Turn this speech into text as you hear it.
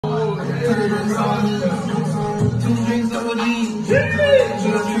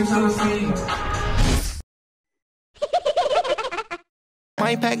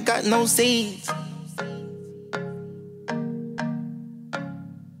My pack got no seeds.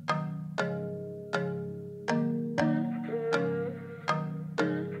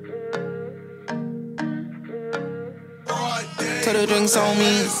 Tell the drinks on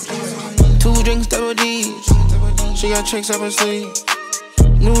me. 2 drinks, double D's. She got tricks up her sleeve.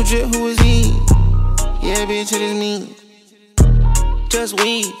 New drip, who is he? Yeah, bitch, it is me. Just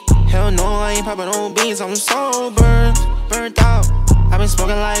weed. Hell no, I ain't poppin' no beans. I'm so burnt out. I been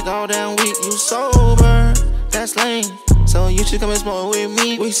smoking like all damn week. You sober, that's lame. So you should come and smoke with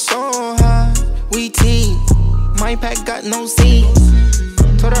me. We so high, we tea. My pack got no seeds.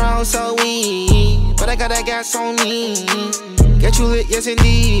 Told her I don't sell weed, but I got that gas on me. Get you lit, yes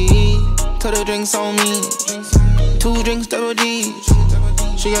indeed. Told her drinks on me. 2 drinks, double D's.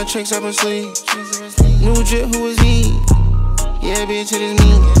 She got tricks up her sleeve. New drip, who is he? Yeah, bitch, it is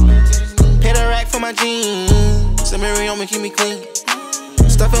me. Pay the rack for my jeans. Some Mary on me, keep me clean.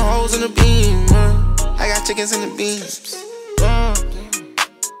 Stuffing holes in the beam. I got chickens in the beams.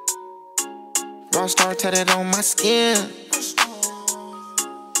 Raw star tatted on my skin.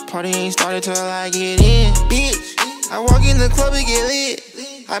 Party ain't started till I get in. Bitch, I walk in the club and get lit.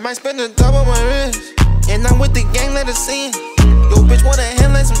 I might spend a double on my wrist. And I'm with the gang, let us in. Yo, bitch want a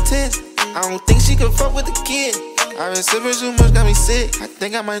hand like some tits. I don't think she can fuck with the kid. I been sipping too much, got me sick. I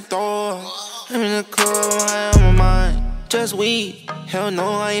think I might throw up. I'm in the club, high on my mind. Just weed. Hell no,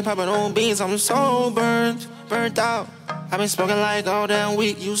 I ain't poppin' no beans. I'm so burnt out. I been smoking like all damn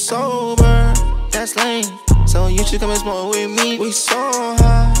week. You sober, that's lame. So you should come and smoke with me. We so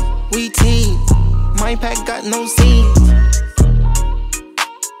high, we tea. My pack got no seeds.